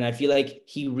 And I feel like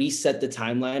he reset the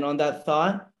timeline on that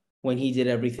thought when he did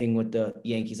everything with the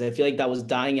Yankees. I feel like that was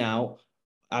dying out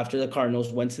after the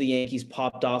Cardinals went to the Yankees,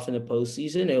 popped off in the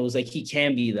postseason. It was like, he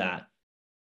can be that.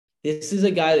 This is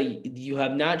a guy that you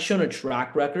have not shown a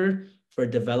track record for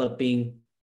developing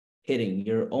hitting.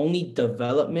 Your only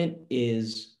development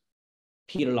is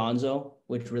Pete Alonso,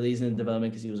 which really isn't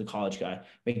development because he was a college guy.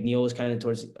 McNeil was kind of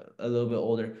towards a little bit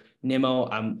older. Nimmo,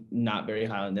 I'm not very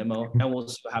high on Nimmo. And we'll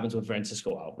see what happens with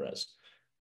Francisco Alvarez.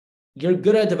 You're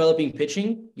good at developing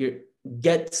pitching. You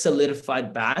get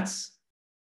solidified bats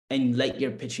and let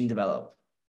your pitching develop.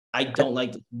 I don't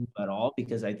like this move at all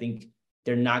because I think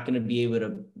they're not going to be able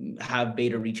to have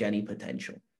Bader reach any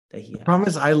potential that he has.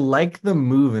 Promise, I like the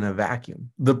move in a vacuum.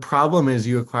 The problem is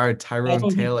you acquired Tyrone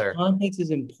Taylor. Context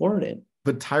is important.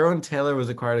 But Tyrone Taylor was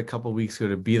acquired a couple weeks ago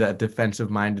to be that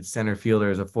defensive-minded center fielder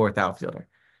as a fourth outfielder.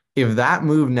 If that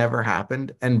move never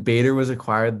happened and Bader was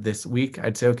acquired this week,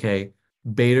 I'd say, okay,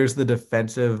 Bader's the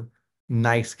defensive,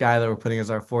 nice guy that we're putting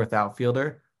as our fourth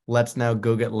outfielder. Let's now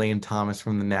go get Lane Thomas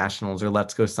from the Nationals or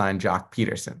let's go sign Jock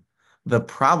Peterson. The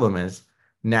problem is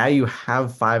now you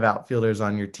have 5 outfielders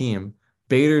on your team.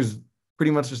 Bader's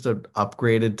pretty much just an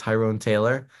upgraded Tyrone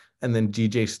Taylor. And then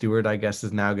DJ Stewart, I guess,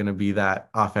 is now going to be that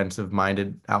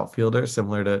offensive-minded outfielder,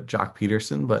 similar to Jock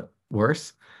Peterson, but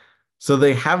worse. So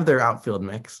they have their outfield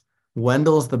mix.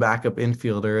 Wendell's the backup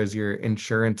infielder as your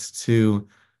insurance to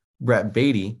Brett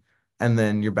Beatty. And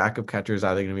then your backup catcher is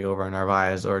either going to be Omar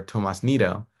Narvaez or Tomas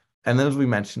Nido. And then, as we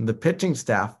mentioned, the pitching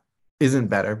staff isn't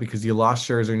better because you lost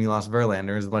Scherzer and you lost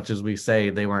Verlander. As much as we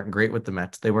say they weren't great with the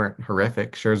Mets, they weren't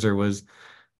horrific. Scherzer was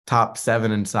top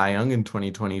 7 in Cy Young in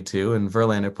 2022, and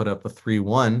Verlander put up a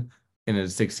 3-1 in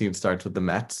his 16 starts with the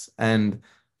Mets. And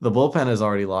the bullpen has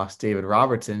already lost David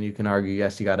Robertson. You can argue,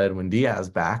 yes, you got Edwin Diaz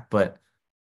back, but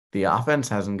the offense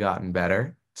hasn't gotten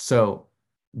better. So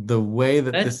the way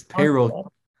that this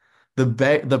payroll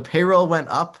The payroll went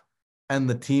up and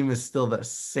the team is still the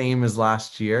same as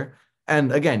last year.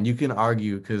 And again, you can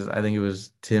argue because I think it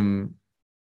was Tim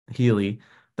Healy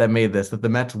that made this that the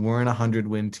Mets weren't a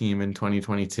 100-win team in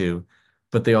 2022,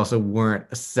 but they also weren't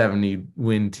a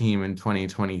 70-win team in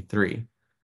 2023.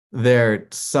 They're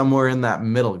somewhere in that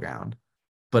middle ground.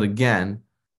 But again,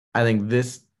 I think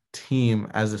this team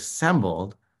as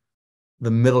assembled,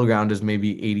 the middle ground is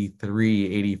maybe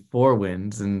 83, 84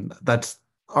 wins. And that's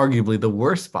arguably the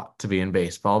worst spot to be in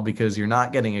baseball because you're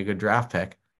not getting a good draft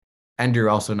pick and you're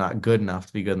also not good enough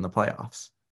to be good in the playoffs.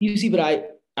 You see,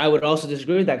 but I would also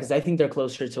disagree with that because I think they're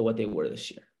closer to what they were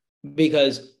this year.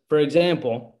 Because, for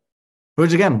example,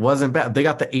 Which again wasn't bad. They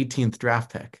got the 18th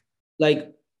draft pick.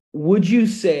 like, would you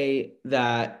say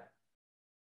that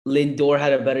Lindor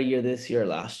had a better year this year or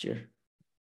last year?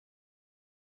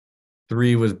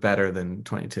 3 was better than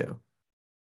 22.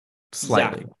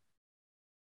 Slightly. Exactly.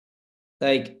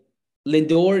 Like,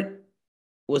 Lindor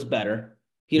was better.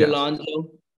 Pete Yes.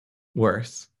 Alonso,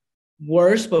 Worse.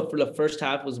 worse, but for the first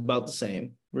half was about the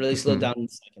same. Really slowed Mhm. down in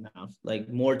the second half, like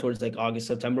more towards like August,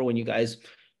 September when you guys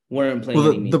weren't playing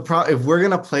Well, any if we're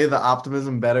gonna play the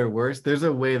optimism better, worse, there's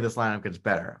a way this lineup gets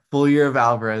better. Full year of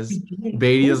Alvarez,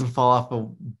 Beatty doesn't fall off a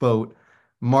boat,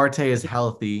 Marte is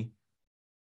healthy.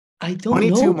 I don't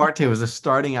 22 know. Marte was a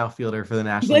starting outfielder for the You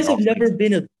National guys League have never All-Stars.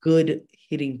 been a good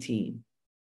hitting team.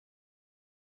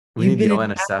 We You've need been an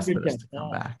Yoenis average Cespedes at to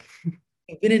come best. back.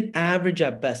 You've been an average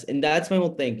at best. And that's my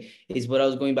whole thing, is what I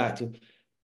was going back to.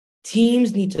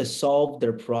 Teams need to solve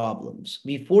their problems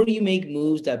before you make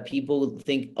moves that people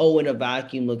think, oh, in a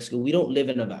vacuum looks good. We don't live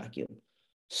in a vacuum.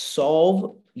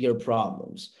 Solve your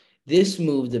problems. This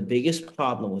move, the biggest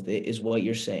problem with it is what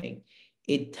you're saying.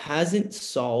 It hasn't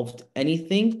solved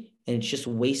anything, and it's just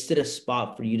wasted a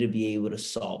spot for you to be able to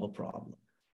solve a problem.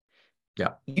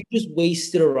 Yeah. You just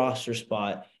wasted a roster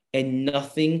spot and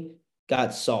nothing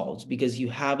got solved because you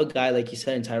have a guy, like you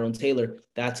said, in Tyrone Taylor,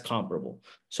 that's comparable.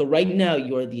 So right now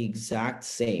you are the exact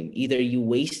same. Either you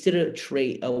wasted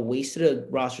wasted a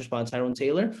roster spot on Tyrone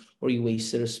Taylor, or you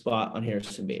wasted a spot on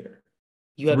Harrison Bader.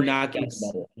 You have not gotten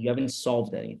better. You haven't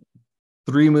solved anything.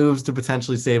 3 moves to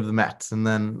potentially save the Mets, and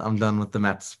then I'm done with the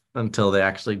Mets until they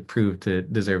actually prove to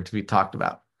deserve to be talked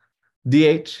about.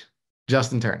 DH,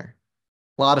 Justin Turner.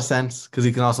 A lot of sense because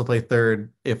he can also play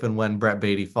third if and when Brett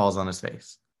Beatty falls on his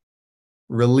face.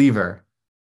 Reliever,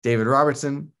 David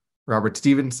Robertson, Robert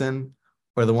Stevenson,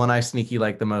 or the one I sneaky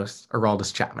like the most,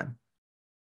 Aroldis Chapman.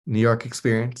 New York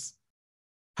experience,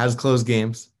 has closed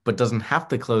games, but doesn't have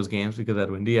to close games because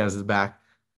Edwin Diaz is back.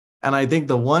 And I think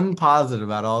the one positive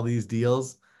about all these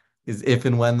deals is if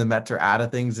and when the Mets are out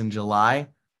of things in July,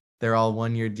 they're all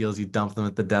 1-year deals. You dump them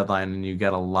at the deadline and you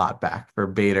get a lot back for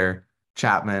Bader,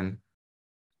 Chapman,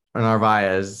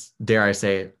 Narvaez, dare I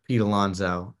say it, Pete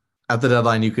Alonso. At the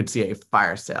deadline, you could see a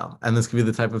fire sale. And this could be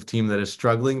the type of team that is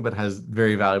struggling but has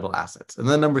very valuable assets. And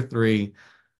then number 3,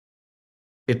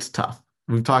 it's tough.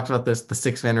 We've talked about this, the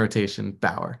 6-man rotation,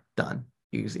 Bauer, done,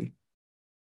 easy.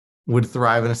 Would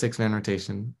thrive in a 6-man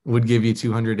rotation, would give you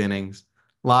 200 innings,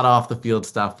 a lot of off the field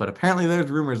stuff. But apparently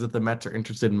there's rumors that the Mets are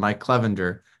interested in Mike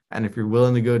Clevenger. And if you're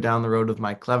willing to go down the road with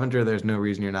Mike Clevenger, there's no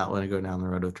reason you're not willing to go down the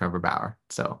road with Trevor Bauer.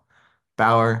 So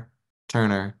Bauer,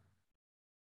 Turner,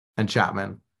 and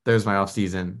Chapman. There's my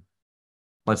offseason.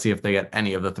 Let's see if they get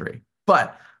any of the 3.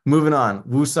 But moving on,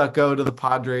 Woo-Suck-Go to the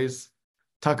Padres,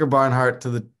 Tucker Barnhart to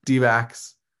the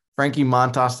D-backs, Frankie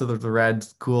Montas to the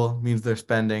Reds. Cool, means they're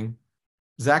spending.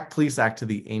 Zach Plesac to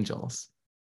the Angels.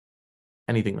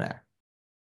 Anything there?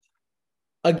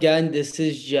 Again, this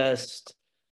is just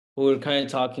what we're kind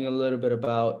of talking a little bit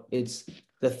about. It's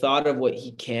the thought of what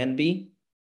he can be.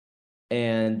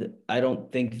 And I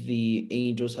don't think the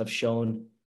Angels have shown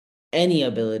any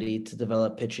ability to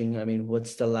develop pitching. I mean,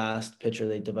 what's the last pitcher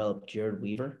they developed? Jared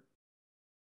Weaver?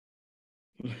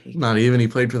 Not even. He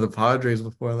played for the Padres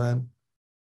before then.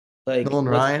 Nolan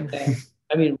Ryan.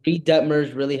 I mean, Reed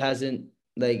Detmers really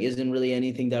isn't really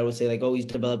anything that I would say like, oh, he's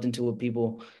developed into what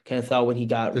people kind of thought when he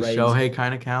got Does right. Shohei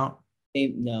kind of count?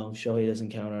 No, Shohei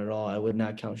doesn't count at all. I would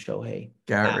not count Shohei.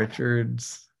 Garrett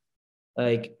Richards.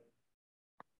 Like,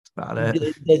 that's about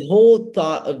it. The whole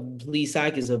thought of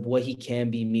Plesac is of what he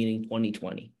can be, meaning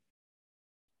 2020.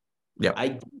 Yep. I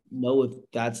don't know if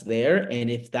that's there, and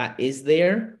if that is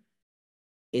there,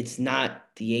 it's not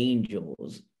the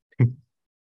Angels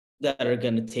that are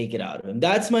going to take it out of him.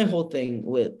 That's my whole thing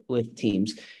with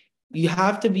teams. You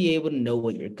have to be able to know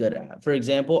what you're good at. For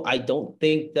example, I don't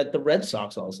think that the Red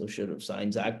Sox also should have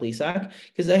signed Zach Plesac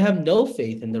because I have no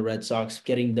faith in the Red Sox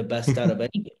getting the best out of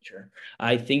any pitcher.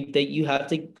 I think that you have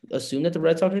to assume that the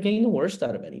Red Sox are getting the worst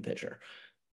out of any pitcher.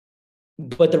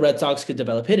 But the Red Sox could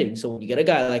develop hitting. So when you get a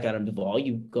guy like Adam Duvall,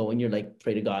 you go and you're like,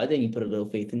 pray to God, then you put a little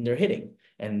faith in their hitting.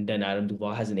 And then Adam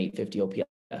Duvall has an 850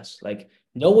 OPS. Like,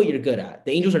 know what you're good at.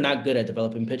 The Angels are not good at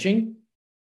developing pitching.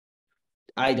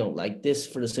 I don't like this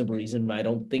for the simple reason I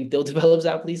don't think they'll develop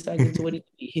Zach Plesac into what he can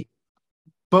be.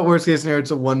 But worst case scenario,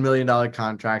 it's a $1 million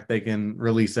contract. They can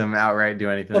release him outright, do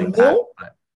anything A like that. mil?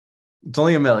 But it's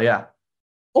only $1 million, yeah.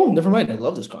 Oh, never mind. I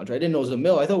love this contract. I didn't know it was a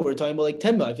mil. I thought we were talking about like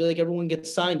 10 mil. I feel like everyone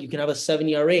gets signed. You can have a 7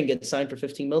 ERA and get signed for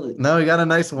 15 mil. No, he got a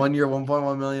nice 1 year,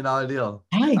 $1.1 million deal.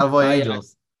 I'm Avoid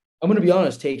Angels. going to be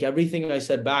honest. Take everything I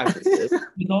said back.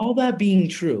 With all that being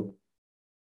true,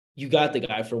 you got the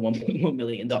guy for $1.1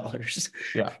 million.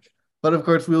 Yeah. But of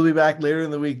course, we'll be back later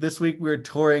in the week. This week, we're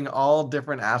touring all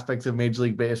different aspects of Major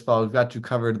League Baseball. We've got you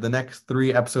covered. The next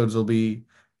 3 episodes will be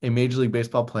a Major League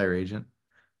Baseball player agent,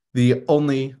 the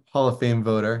only Hall of Fame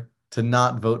voter to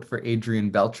not vote for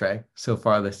Adrian Beltre so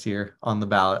far this year on the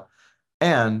ballot.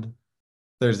 And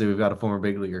Thursday, we've got a former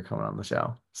big leaguer coming on the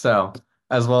show. So,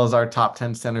 as well as our top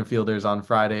 10 center fielders on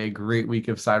Friday, a great week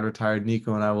of side retired.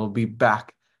 Nico and I will be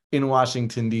back in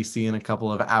Washington, D.C. in a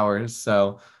couple of hours.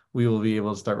 So, we will be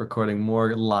able to start recording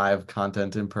more live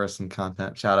content, in-person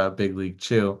content. Shout out Big League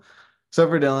Chew. So,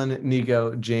 for Dylan,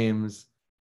 Nico, James,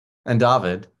 and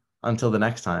David, until the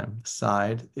next time,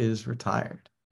 side is retired.